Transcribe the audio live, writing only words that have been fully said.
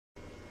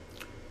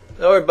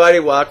Hello everybody,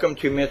 welcome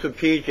to Minutes with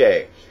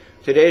PJ.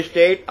 Today's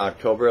date,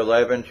 October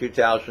 11,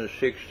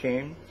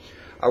 2016.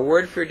 Our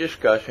word for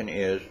discussion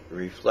is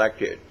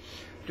reflected.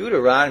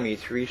 Deuteronomy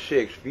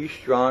 3:6, be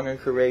strong and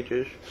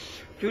courageous.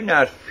 Do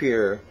not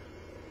fear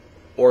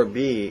or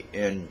be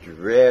in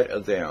dread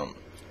of them,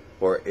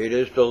 for it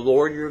is the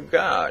Lord your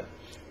God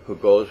who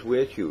goes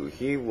with you.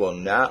 He will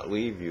not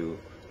leave you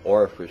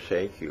or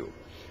forsake you.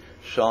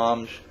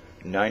 Psalms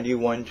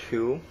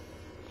 91:2,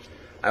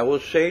 I will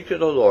say to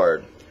the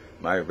Lord,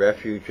 my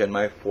refuge and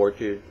my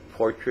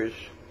fortress,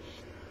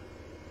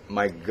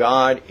 my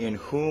God in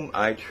whom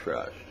I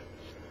trust.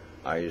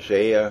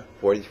 Isaiah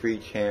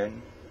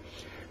 43:10,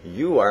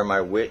 you are my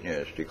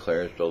witness,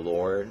 declares the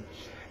Lord,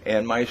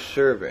 and my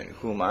servant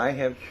whom I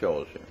have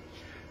chosen,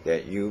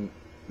 that you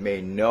may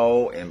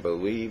know and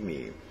believe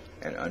me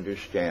and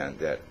understand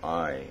that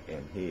I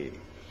am He.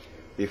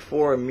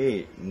 Before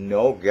me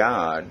no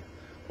God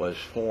was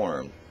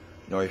formed,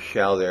 nor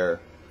shall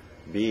there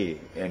be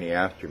any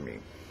after me.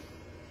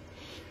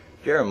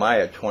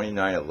 Jeremiah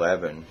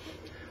 29:11,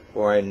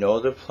 for I know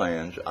the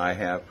plans I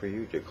have for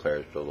you,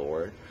 declares the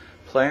Lord,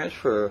 plans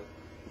for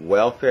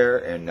welfare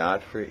and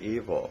not for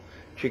evil,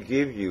 to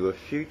give you a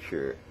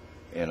future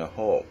and a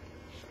hope.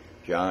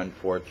 John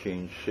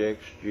 14:6,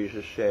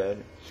 Jesus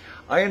said,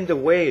 I am the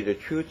way, the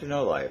truth, and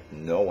the life.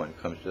 No one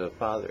comes to the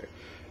Father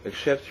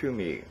except through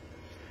me.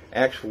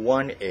 Acts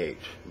 1:8,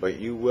 but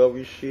you will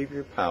receive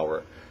your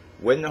power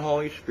when the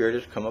Holy Spirit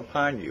has come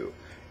upon you,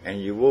 and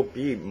you will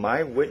be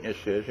my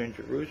witnesses in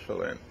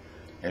Jerusalem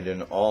and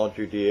in all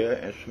Judea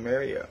and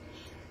Samaria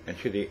and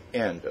to the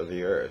end of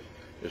the earth.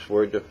 This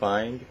word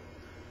defined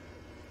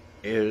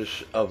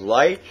is of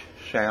light,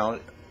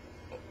 sound,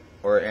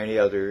 or any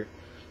other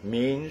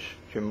means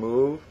to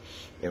move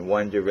in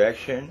one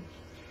direction,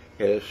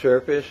 hit a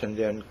surface, and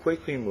then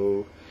quickly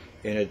move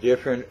in a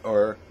different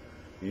or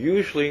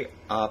usually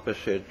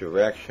opposite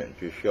direction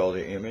to show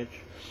the image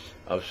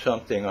of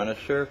something on a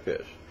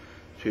surface,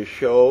 to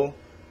show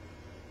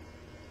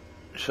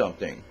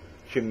something,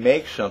 to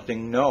make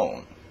something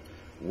known.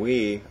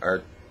 We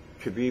are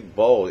to be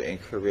bold and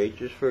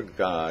courageous, for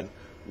God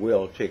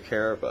will take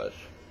care of us.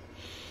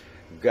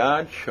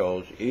 God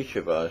chose each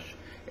of us,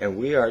 and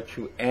we are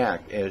to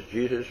act as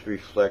Jesus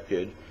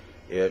reflected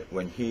it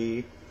when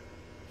He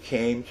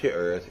came to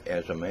earth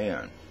as a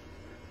man.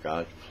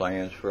 God's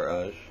plans for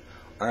us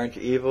aren't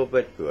evil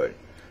but good.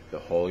 The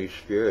Holy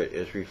Spirit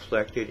is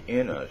reflected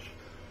in us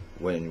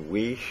when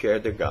we share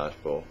the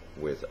gospel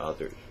with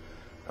others.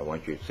 I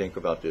want you to think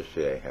about this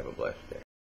today. Have a blessed day.